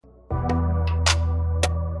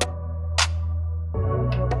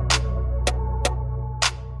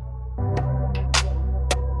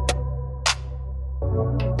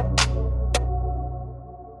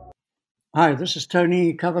Hi, this is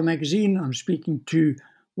Tony, Cover Magazine. I'm speaking to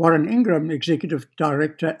Warren Ingram, Executive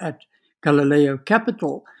Director at Galileo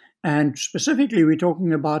Capital. And specifically, we're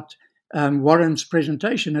talking about Warren's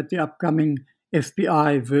presentation at the upcoming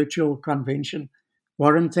FPI virtual convention.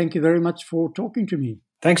 Warren, thank you very much for talking to me.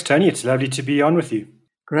 Thanks, Tony. It's lovely to be on with you.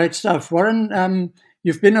 Great stuff. Warren,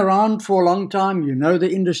 you've been around for a long time. You know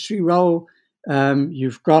the industry well.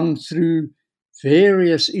 You've gone through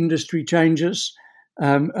various industry changes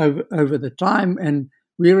over the time. And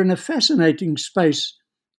we're in a fascinating space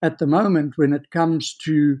at the moment when it comes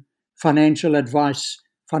to financial advice,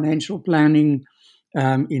 financial planning,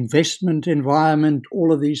 investment environment,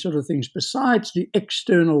 all of these sort of things, besides the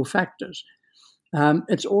external factors.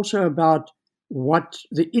 It's also about what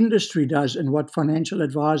the industry does and what financial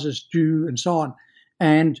advisors do and so on.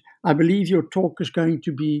 And I believe your talk is going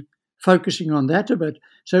to be focusing on that a bit.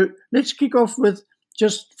 So let's kick off with,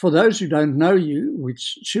 just for those who don't know you,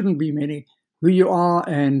 which shouldn't be many, who you are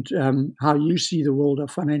and how you see the world of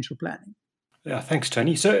financial planning. Yeah, thanks,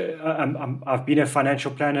 Tony. So I've been a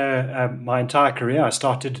financial planner my entire career. I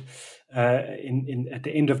started in at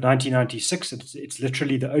the end of 1996. It's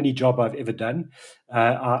literally the only job I've ever done.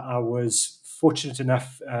 I was fortunate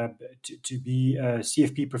enough to be a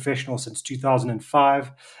CFP professional since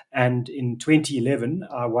 2005, and in 2011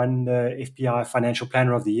 I won the FPI Financial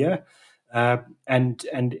Planner of the Year. And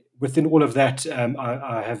within all of that,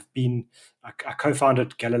 I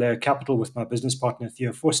co-founded Galileo Capital with my business partner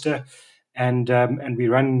Theo Forster, and we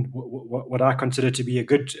run what I consider to be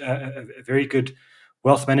a very good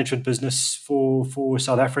wealth management business for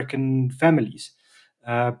South African families.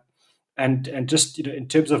 Uh, and just in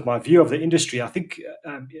terms of my view of the industry, I think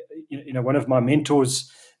one of my mentors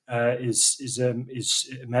is a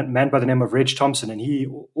man by the name of Reg Thompson, and he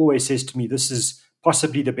always says to me, "This is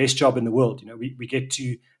possibly the best job in the world. We get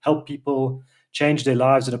to help people change their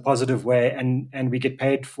lives in a positive way, and we get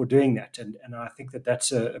paid for doing that." And I think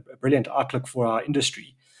that's a brilliant outlook for our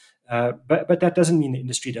industry. But that doesn't mean the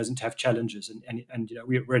industry doesn't have challenges, and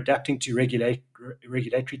we're adapting to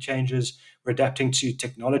regulatory changes. We're adapting to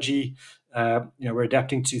technology. We're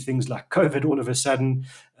adapting to things like COVID all of a sudden,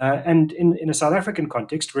 and in a South African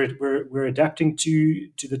context, we're adapting to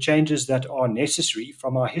the changes that are necessary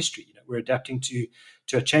from our history. We're adapting to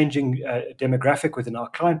a changing demographic within our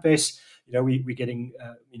client base. We're getting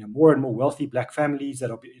more and more wealthy Black families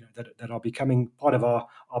that are becoming part of our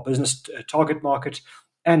business target market.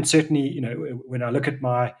 And certainly, when I look at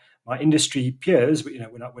my industry peers,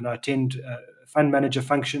 when I attend fund manager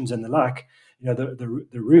functions and the like, the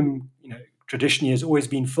room, traditionally has always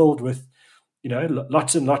been filled with,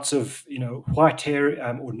 lots and lots of, white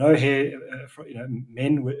hair or no hair,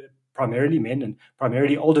 men, primarily men and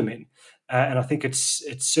primarily older men. And I think it's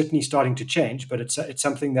certainly starting to change, but it's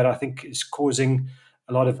something that I think is causing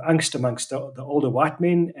a lot of angst amongst the older white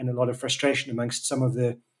men, and a lot of frustration amongst some of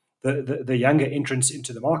the younger entrants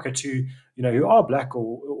into the market who are Black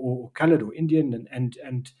or colored or Indian,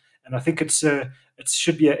 and I think it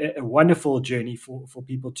should be a wonderful journey for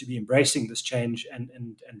people to be embracing this change,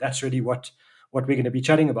 and that's really what we're going to be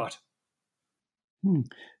chatting about.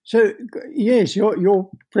 So, yes, your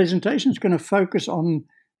presentation is going to focus on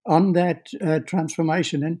that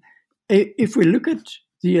transformation. And if we look at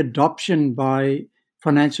the adoption by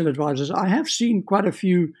financial advisors, I have seen quite a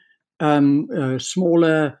few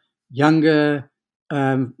smaller, younger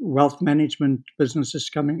wealth management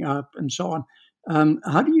businesses coming up and so on.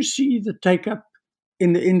 How do you see the take up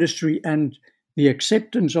in the industry and the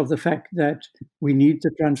acceptance of the fact that we need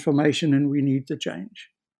the transformation and we need the change?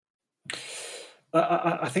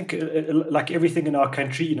 I think, like everything in our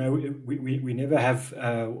country, we never have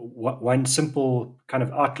one simple kind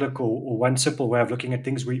of outlook or one simple way of looking at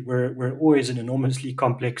things. We're always an enormously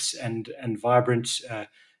complex and vibrant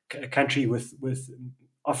country with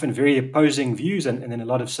often very opposing views, and then a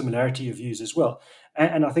lot of similarity of views as well.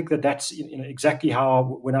 And I think that's exactly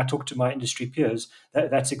how, when I talk to my industry peers,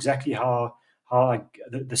 that's exactly how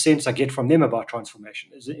the sense I get from them about transformation.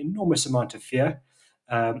 There's an enormous amount of fear.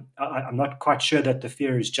 I'm not quite sure that the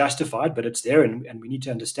fear is justified, but it's there, and we need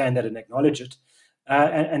to understand that and acknowledge it.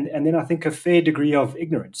 And then I think a fair degree of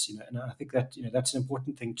ignorance, and I think that that's an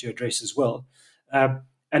important thing to address as well.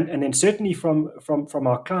 And then certainly from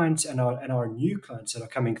our clients and our new clients that are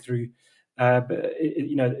coming through,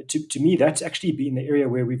 to me, that's actually been the area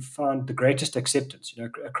where we've found the greatest acceptance.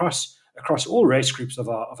 Across all race groups of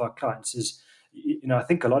our clients is, I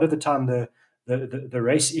think a lot of the time the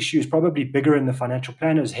race issue is probably bigger in the financial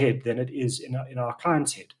planner's head than it is in our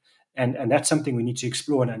client's head. And that's something we need to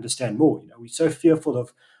explore and understand more. We're so fearful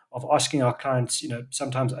of asking our clients,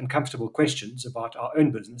 sometimes uncomfortable questions about our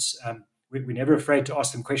own business. we're never afraid to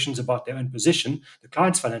ask them questions about their own position, the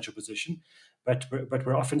client's financial position, but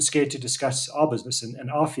we're often scared to discuss our business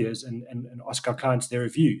and our fears and ask our clients their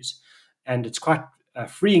views. And it's quite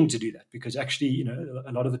freeing to do that, because actually,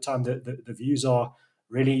 a lot of the time the views are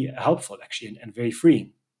really helpful, actually, and very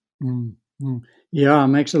freeing. Mm, mm. Yeah, it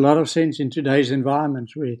makes a lot of sense in today's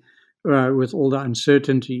environment where, with all the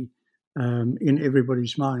uncertainty in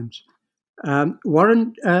everybody's minds.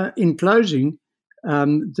 Warren, in closing,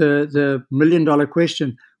 the $1 million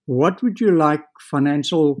question: what would you like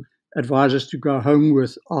financial advisors to go home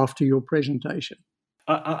with after your presentation?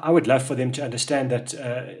 I would love for them to understand that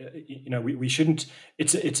we shouldn't.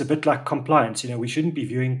 It's a bit like compliance. We shouldn't be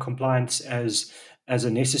viewing compliance as a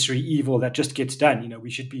necessary evil that just gets done. We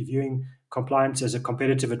should be viewing compliance as a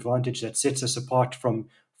competitive advantage that sets us apart from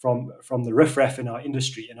the riffraff in our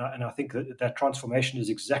industry. And I think that transformation is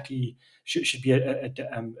exactly should be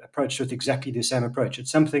approached with exactly the same approach.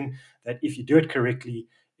 It's something that, if you do it correctly,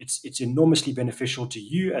 it's enormously beneficial to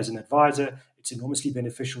you as an advisor. It's enormously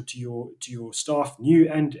beneficial to your staff, new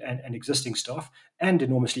and existing staff, and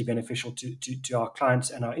enormously beneficial to our clients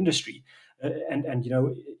and our industry. And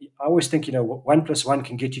I always think 1+1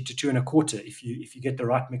 can get you to 2.25 if you get the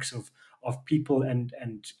right mix of people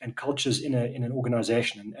and cultures in an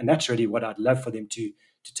organization. And that's really what I'd love for them to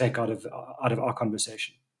take out of our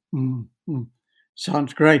conversation. Mm, mm.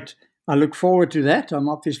 Sounds great. I look forward to that. I'm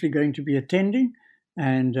obviously going to be attending,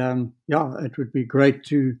 and yeah, it would be great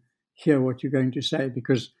to hear what you're going to say,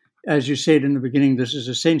 because, as you said in the beginning, this is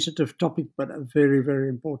a sensitive topic, but a very, very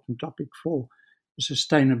important topic for the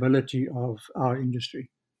sustainability of our industry.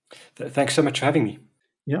 Thanks so much for having me.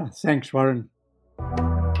 Yeah, thanks, Warren.